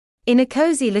In a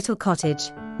cozy little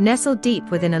cottage, nestled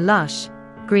deep within a lush,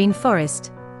 green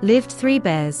forest, lived 3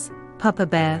 bears, Papa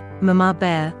Bear, Mama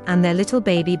Bear, and their little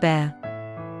baby bear.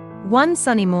 One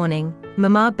sunny morning,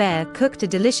 Mama Bear cooked a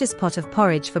delicious pot of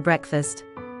porridge for breakfast.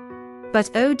 But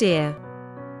oh dear!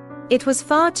 It was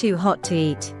far too hot to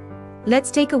eat. "Let's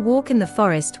take a walk in the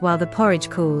forest while the porridge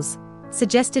cools,"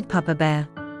 suggested Papa Bear.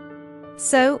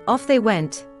 So, off they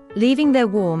went, leaving their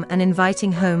warm and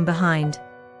inviting home behind.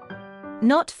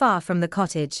 Not far from the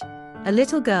cottage, a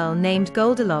little girl named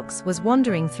Goldilocks was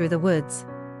wandering through the woods.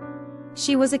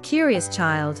 She was a curious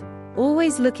child,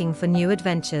 always looking for new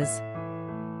adventures.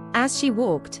 As she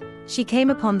walked, she came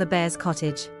upon the bear's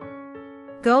cottage.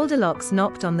 Goldilocks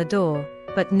knocked on the door,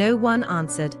 but no one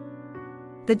answered.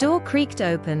 The door creaked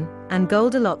open, and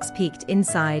Goldilocks peeked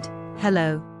inside.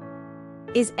 "Hello.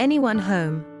 Is anyone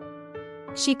home?"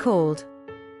 she called.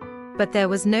 But there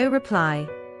was no reply.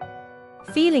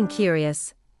 Feeling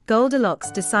curious, Goldilocks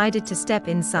decided to step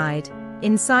inside.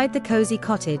 Inside the cozy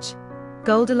cottage,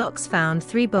 Goldilocks found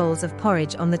 3 bowls of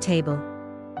porridge on the table.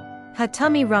 Her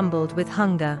tummy rumbled with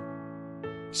hunger.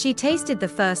 She tasted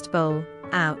the first bowl.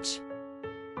 "Ouch!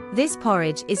 This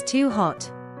porridge is too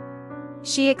hot,"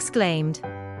 she exclaimed.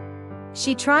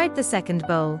 She tried the second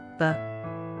bowl. "Bah!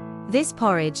 This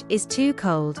porridge is too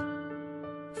cold."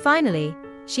 Finally,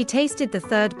 she tasted the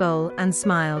third bowl and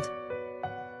smiled.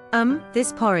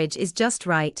 This porridge is just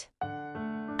right."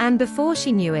 And before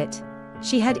she knew it,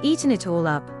 she had eaten it all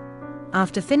up.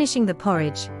 After finishing the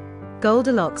porridge,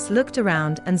 Goldilocks looked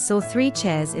around and saw 3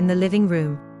 chairs in the living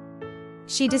room.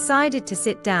 She decided to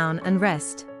sit down and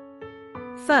rest.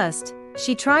 First,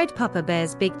 she tried Papa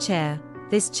Bear's big chair.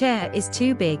 "This chair is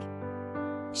too big,"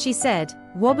 she said,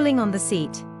 wobbling on the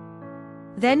seat.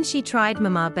 Then she tried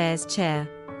Mama Bear's chair.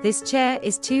 "This chair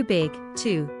is too big,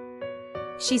 too,"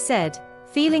 she said,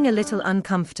 feeling a little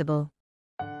uncomfortable.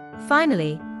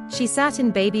 Finally, she sat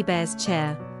in Baby Bear's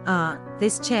chair.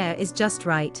 This chair is just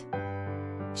right,"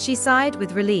 she sighed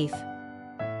with relief.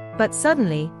 But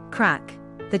suddenly, crack,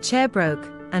 the chair broke,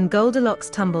 and Goldilocks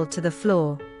tumbled to the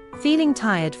floor. Feeling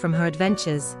tired from her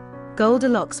adventures,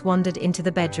 Goldilocks wandered into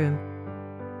the bedroom.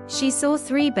 She saw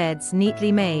 3 beds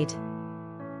neatly made.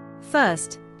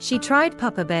 First, she tried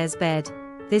Papa Bear's bed.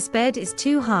 "This bed is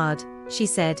too hard," she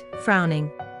said, frowning.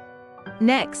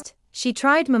 Next, she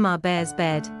tried Mama Bear's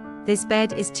bed. "This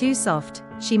bed is too soft,"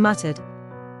 she muttered.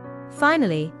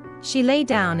 Finally, she lay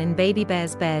down in Baby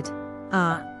Bear's bed.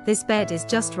 This bed is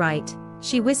just right,"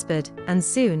 she whispered, and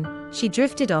soon, she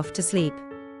drifted off to sleep.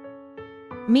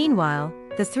 Meanwhile,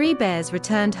 the 3 bears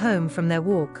returned home from their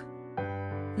walk.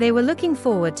 They were looking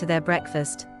forward to their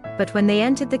breakfast, but when they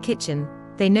entered the kitchen,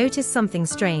 they noticed something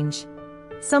strange.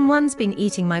 "Someone's been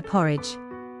eating my porridge,"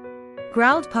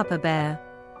 growled Papa Bear.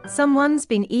 "Someone's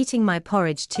been eating my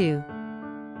porridge too,"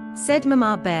 said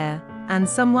Mama Bear. "And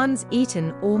someone's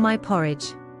eaten all my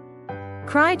porridge,"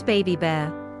 cried Baby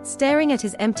Bear, staring at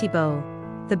his empty bowl.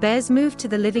 The bears moved to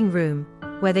the living room,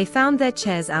 where they found their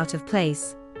chairs out of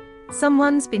place.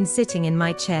 "Someone's been sitting in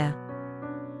my chair,"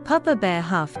 Papa Bear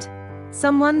huffed.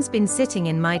 "Someone's been sitting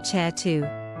in my chair too,"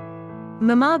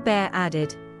 Mama Bear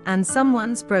added. "And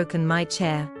someone's broken my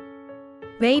chair,"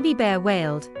 Baby Bear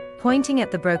wailed, pointing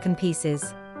at the broken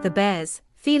pieces. The bears,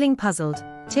 feeling puzzled,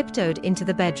 tiptoed into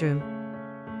the bedroom.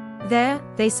 There,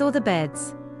 they saw the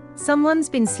beds. "Someone's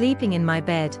been sleeping in my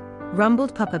bed,"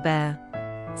 rumbled Papa Bear.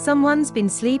 "Someone's been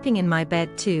sleeping in my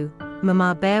bed too,"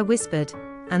 Mama Bear whispered.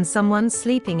 "And someone's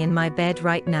sleeping in my bed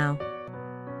right now,"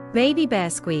 Baby Bear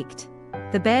squeaked.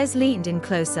 The bears leaned in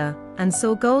closer, and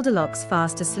saw Goldilocks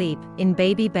fast asleep in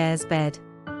Baby Bear's bed.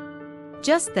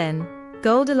 Just then,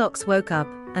 Goldilocks woke up,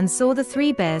 and saw the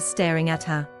 3 bears staring at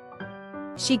her.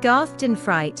 She gasped in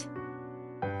fright.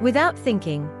 Without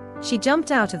thinking, she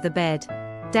jumped out of the bed,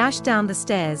 dashed down the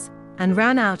stairs, and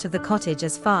ran out of the cottage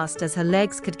as fast as her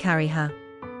legs could carry her.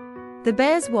 The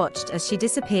bears watched as she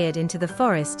disappeared into the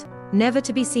forest, never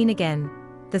to be seen again.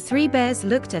 The 3 bears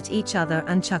looked at each other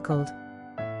and chuckled.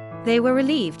 They were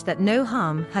relieved that no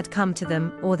harm had come to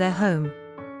them or their home.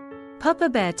 Papa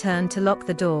Bear turned to lock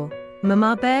the door,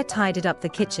 Mama Bear tidied up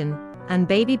the kitchen, and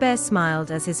Baby Bear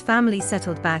smiled as his family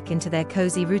settled back into their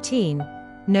cozy routine,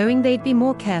 knowing they'd be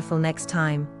more careful next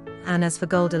time. And as for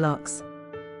Goldilocks,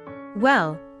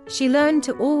 well, she learned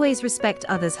to always respect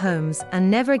others' homes and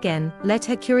never again let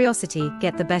her curiosity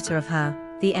get the better of her.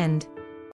 The end.